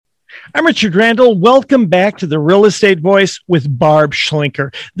I'm Richard Randall. Welcome back to the Real Estate Voice with Barb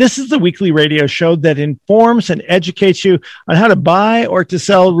Schlinker. This is the weekly radio show that informs and educates you on how to buy or to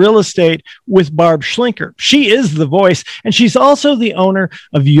sell real estate with Barb Schlinker. She is the voice, and she's also the owner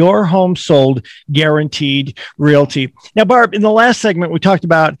of Your Home Sold Guaranteed Realty. Now, Barb, in the last segment, we talked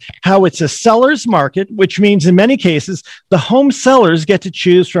about how it's a seller's market, which means in many cases, the home sellers get to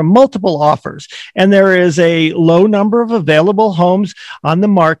choose from multiple offers, and there is a low number of available homes on the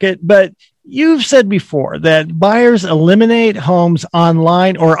market. But you've said before that buyers eliminate homes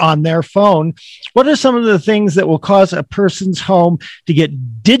online or on their phone. What are some of the things that will cause a person's home to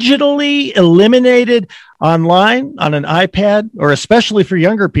get digitally eliminated online, on an iPad, or especially for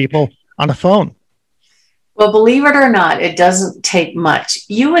younger people, on a phone? Well, believe it or not, it doesn't take much.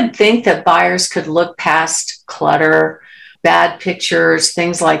 You would think that buyers could look past clutter, bad pictures,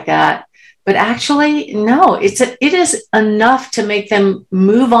 things like that. But actually, no, it is enough to make them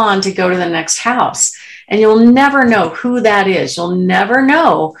move on to go to the next house. And you'll never know who that is. You'll never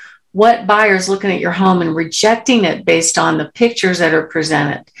know what buyer's looking at your home and rejecting it based on the pictures that are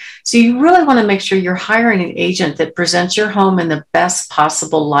presented. So you really want to make sure you're hiring an agent that presents your home in the best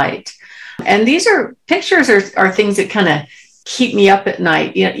possible light. And these are pictures are things that kind of keep me up at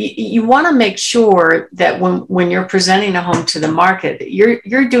night. You want to make sure that when you're presenting a home to the market,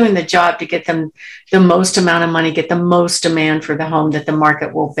 you're doing the job to get them the most amount of money, get the most demand for the home that the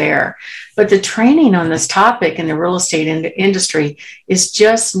market will bear. But the training on this topic in the real estate industry is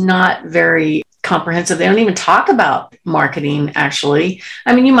just not very comprehensive. They don't even talk about marketing, actually.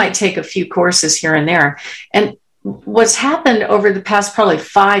 I mean, you might take a few courses here and there. And what's happened over the past probably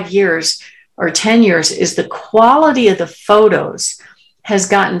 5 years or 10 years is the quality of the photos has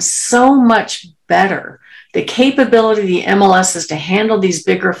gotten so much better. The capability of the MLSs to handle these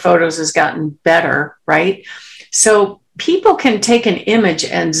bigger photos has gotten better, right? So people can take an image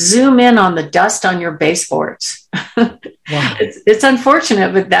and zoom in on the dust on your baseboards. Wow. It's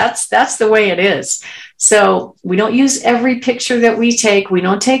unfortunate, but that's the way it is. So we don't use every picture that we take. We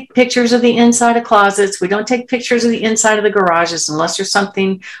don't take pictures of the inside of closets. We don't take pictures of the inside of the garages unless there's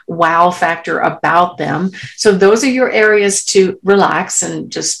something wow factor about them. So those are your areas to relax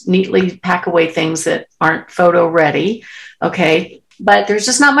and just neatly pack away things that aren't photo ready. Okay. But there's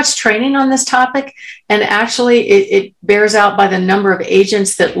just not much training on this topic. And actually, it bears out by the number of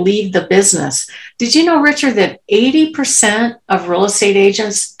agents that leave the business. Did you know, Richard, that 80% of real estate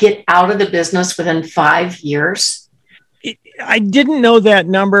agents get out of the business within 5 years? I didn't know that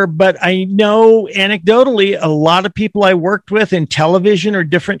number, but I know anecdotally, a lot of people I worked with in television or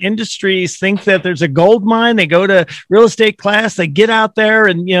different industries think that there's a gold mine. They go to real estate class, they get out there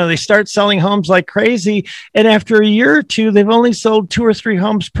and, they start selling homes like crazy. And after a year or two, they've only sold 2 or 3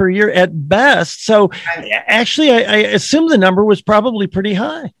 homes per year at best. So actually, I assume the number was probably pretty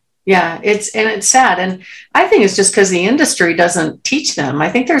high. Yeah, it's sad. And I think it's just because the industry doesn't teach them. I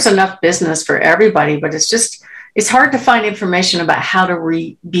think there's enough business for everybody, but it's hard to find information about how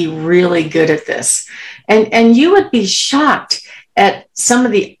to be really good at this. And you would be shocked at some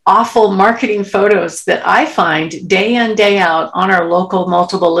of the awful marketing photos that I find day in, day out on our local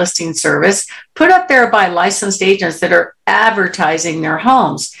multiple listing service, put up there by licensed agents that are advertising their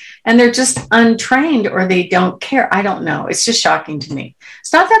homes. And they're just untrained or they don't care. I don't know. It's just shocking to me.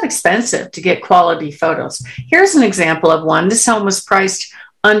 It's not that expensive to get quality photos. Here's an example of one. This home was priced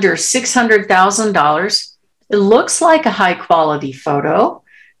under $600,000. It looks like a high quality photo.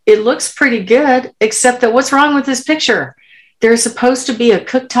 It looks pretty good, except that what's wrong with this picture? There's supposed to be a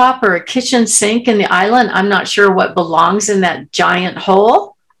cooktop or a kitchen sink in the island. I'm not sure what belongs in that giant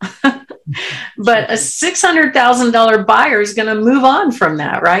hole, but a $600,000 buyer is going to move on from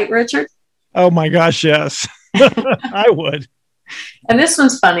that, right, Richard? Oh my gosh, yes. I would. And this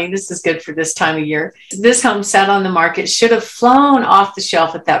one's funny. This is good for this time of year. This home sat on the market, should have flown off the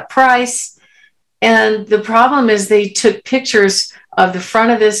shelf at that price. And the problem is they took pictures of the front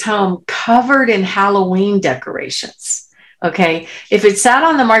of this home covered in Halloween decorations. Okay. If it sat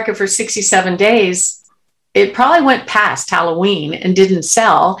on the market for 67 days, it probably went past Halloween and didn't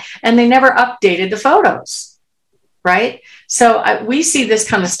sell. And they never updated the photos. Right. So we see this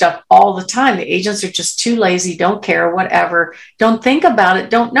kind of stuff all the time. The agents are just too lazy, don't care, whatever, don't think about it,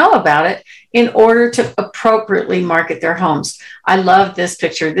 don't know about it in order to appropriately market their homes. I love this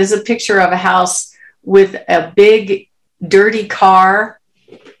picture. This is a picture of a house with a big dirty car,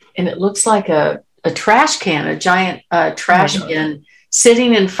 and it looks like a trash can, a giant trash bin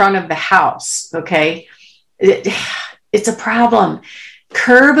sitting in front of the house. Okay. It's a problem.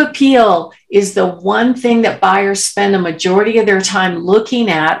 Curb appeal is the one thing that buyers spend a majority of their time looking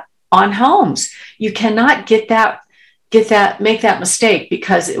at on homes. You cannot get that make that mistake,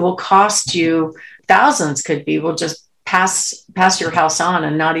 because it will cost you thousands. Could be, will just pass your house on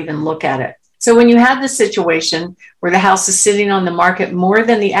and not even look at it. So when you have this situation where the house is sitting on the market more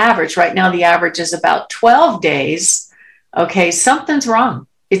than the average, right now the average is about 12 days, okay, something's wrong.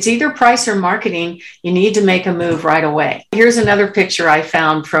 It's either price or marketing. You need to make a move right away. Here's another picture I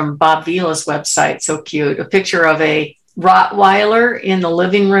found from Bob Vila's website. So cute. A picture of a Rottweiler in the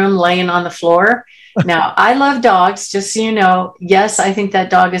living room laying on the floor. Now, I love dogs, just so you know. Yes, I think that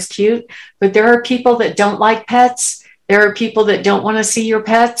dog is cute, but there are people that don't like pets. There are people that don't want to see your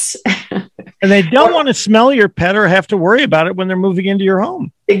pets. And they don't want to smell your pet or have to worry about it when they're moving into your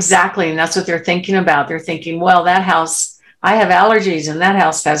home. Exactly. And that's what they're thinking about. They're thinking, well, that house, I have allergies, and that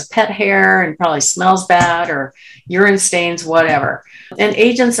house has pet hair and probably smells bad, or urine stains, whatever. And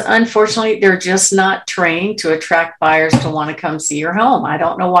agents, unfortunately, they're just not trained to attract buyers to want to come see your home. I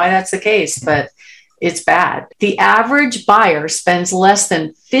don't know why that's the case, but it's bad. The average buyer spends less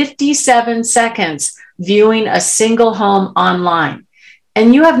than 57 seconds viewing a single home online.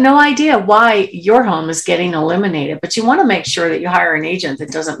 And you have no idea why your home is getting eliminated, but you want to make sure that you hire an agent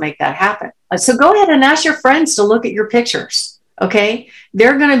that doesn't make that happen. So go ahead and ask your friends to look at your pictures. Okay.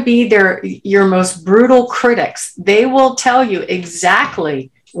 They're going to be your most brutal critics. They will tell you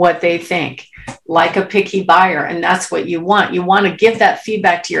exactly what they think, like a picky buyer. And that's what you want. You want to give that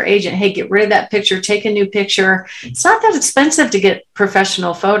feedback to your agent. Hey, get rid of that picture, take a new picture. It's not that expensive to get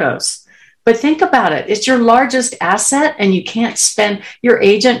professional photos. But think about it. It's your largest asset, and your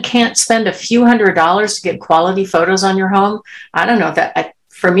agent can't spend a few $100s to get quality photos on your home. I don't know if that,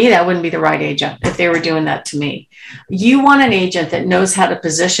 for me, that wouldn't be the right agent if they were doing that to me. You want an agent that knows how to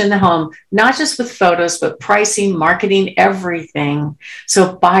position the home, not just with photos, but pricing, marketing, everything.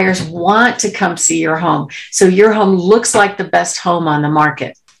 So buyers want to come see your home. So your home looks like the best home on the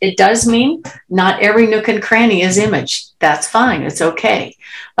market. It does mean not every nook and cranny is imaged. That's fine. It's okay.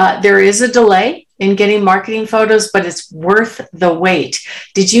 There is a delay in getting marketing photos, but it's worth the wait.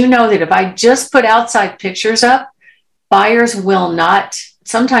 Did you know that if I just put outside pictures up, buyers will not,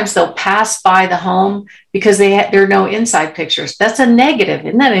 sometimes they'll pass by the home because there are no inside pictures. That's a negative.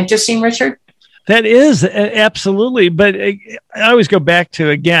 Isn't that interesting, Richard? That is absolutely. But I always go back to,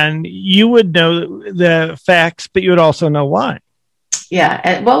 again, you would know the facts, but you would also know why.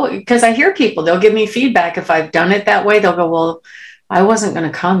 Yeah. Well, because I hear people, they'll give me feedback. If I've done it that way, they'll go, well, I wasn't going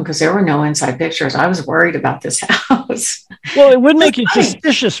to come because there were no inside pictures. I was worried about this house. Well, it would make you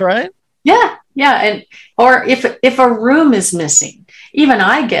suspicious, right? Yeah. Yeah. Or if a room is missing, even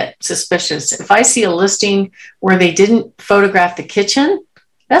I get suspicious. If I see a listing where they didn't photograph the kitchen,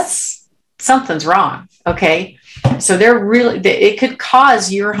 something's wrong. Okay. So it could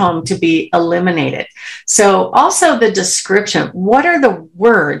cause your home to be eliminated. So also the description, what are the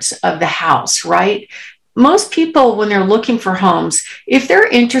words of the house, right? Most people, when they're looking for homes, if they're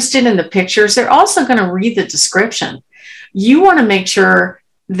interested in the pictures, they're also going to read the description. You want to make sure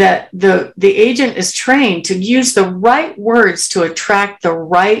that the agent is trained to use the right words to attract the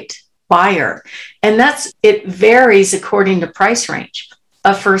right buyer. And it varies according to price range.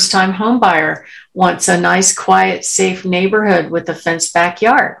 A first-time home buyer wants a nice, quiet, safe neighborhood with a fenced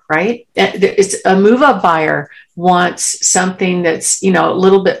backyard, right? It's a move-up buyer wants something that's, a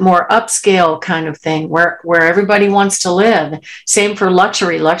little bit more upscale kind of thing where everybody wants to live. Same for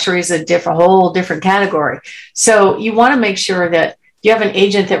luxury. Luxury is a whole different category. So you want to make sure that you have an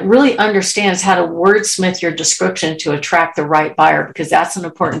agent that really understands how to wordsmith your description to attract the right buyer, because that's an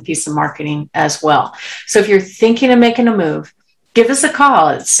important piece of marketing as well. So if you're thinking of making a move, give us a call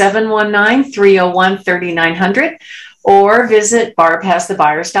at 719-301-3900 or visit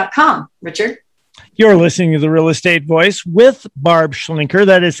barbhasthebuyers.com. Richard? You're listening to The Real Estate Voice with Barb Schlinker.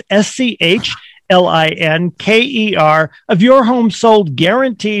 That is SCHLINKER of Your Home Sold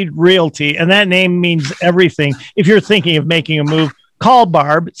Guaranteed Realty. And that name means everything. If you're thinking of making a move, call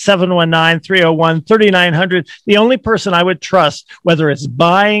Barb, 719-301-3900. The only person I would trust, whether it's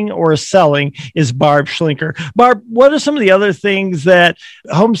buying or selling, is Barb Schlinker. Barb, what are some of the other things that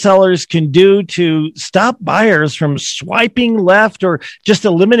home sellers can do to stop buyers from swiping left or just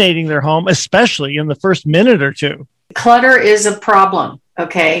eliminating their home, especially in the first minute or two? Clutter is a problem.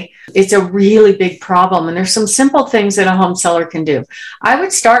 Okay. It's a really big problem. And there's some simple things that a home seller can do. I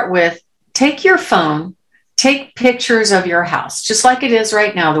would start with, take your phone, take pictures of your house, just like it is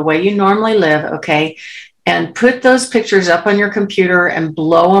right now, the way you normally live, okay? And put those pictures up on your computer and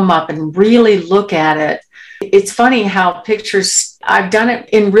blow them up and really look at it. It's funny how pictures, I've done it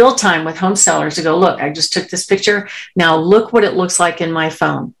in real time with home sellers to go, look, I just took this picture. Now look what it looks like in my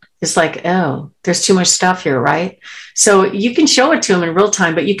phone. It's like, oh, there's too much stuff here, right? So you can show it to them in real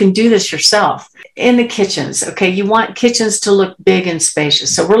time, but you can do this yourself. in the kitchens, okay, you want kitchens to look big and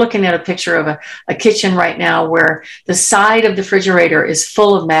spacious. So we're looking at a picture of a kitchen right now where the side of the refrigerator is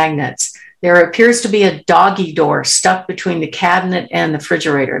full of magnets. There appears to be a doggy door stuck between the cabinet and the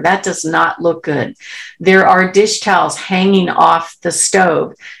refrigerator. That does not look good. There are dish towels hanging off the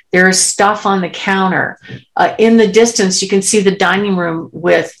stove. There's stuff on the counter. In the distance, you can see the dining room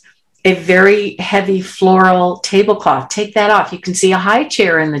with a very heavy floral tablecloth. Take that off. You can see a high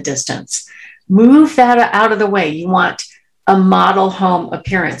chair in the distance. Move that out of the way. You want a model home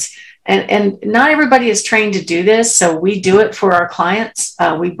appearance. And not everybody is trained to do this, so we do it for our clients.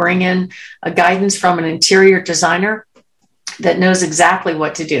 We bring in a guidance from an interior designer that knows exactly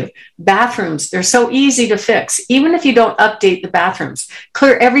what to do. Bathrooms, they're so easy to fix. Even if you don't update the bathrooms,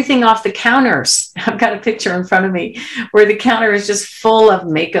 clear everything off the counters. I've got a picture in front of me where the counter is just full of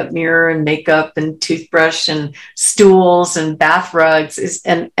makeup mirror and makeup and toothbrush and stools and bath rugs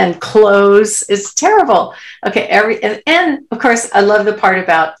and clothes. It's terrible. Okay, and of course, I love the part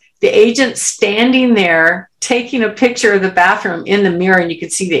about the agent standing there taking a picture of the bathroom in the mirror, and you can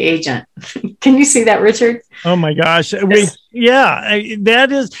see the agent. Can you see that, Richard? Oh my gosh. It's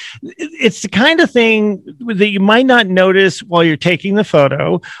the kind of thing that you might not notice while you're taking the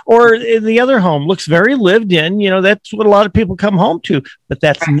photo, or in the other home looks very lived in. That's what a lot of people come home to, but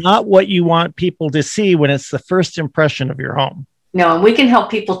that's not what you want people to see when it's the first impression of your home. No, and we can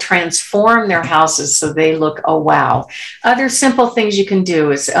help people transform their houses so they look, oh, wow. Other simple things you can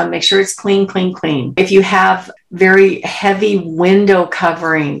do is make sure it's clean, clean, clean. If you have very heavy window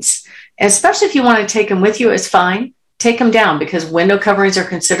coverings, especially if you want to take them with you, it's fine. Take them down, because window coverings are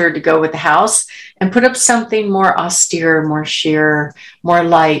considered to go with the house, and put up something more austere, more sheer, more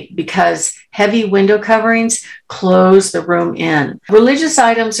light, because heavy window coverings close the room in. Religious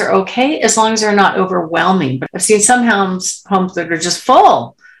items are okay as long as they're not overwhelming. But I've seen some homes that are just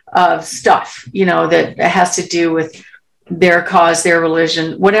full of stuff, that has to do with their cause, their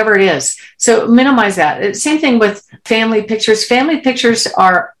religion, whatever it is. So minimize that. Same thing with family pictures. Family pictures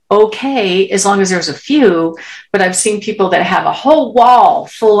are okay as long as there's a few, but I've seen people that have a whole wall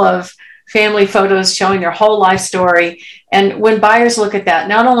full of family photos showing their whole life story. And when buyers look at that,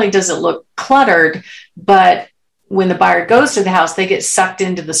 not only does it look cluttered, but when the buyer goes to the house, they get sucked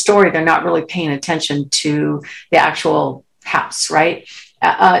into the story. They're not really paying attention to the actual house, right?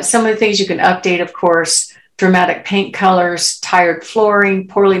 Some of the things you can update, of course, dramatic paint colors, tired flooring,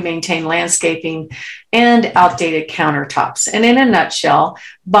 poorly maintained landscaping, and outdated countertops. And in a nutshell,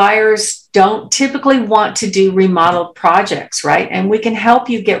 buyers don't typically want to do remodeled projects, right? And we can help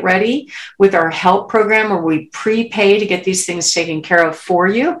you get ready with our help program, where we prepay to get these things taken care of for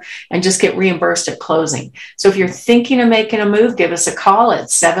you and just get reimbursed at closing. So if you're thinking of making a move, give us a call at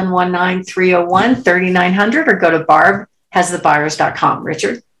 719-301-3900 or go to barbhasthebuyers.com.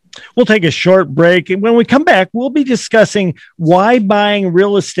 Richard? We'll take a short break. And when we come back, we'll be discussing why buying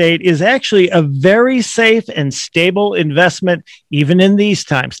real estate is actually a very safe and stable investment, even in these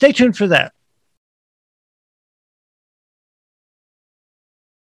times. Stay tuned for that.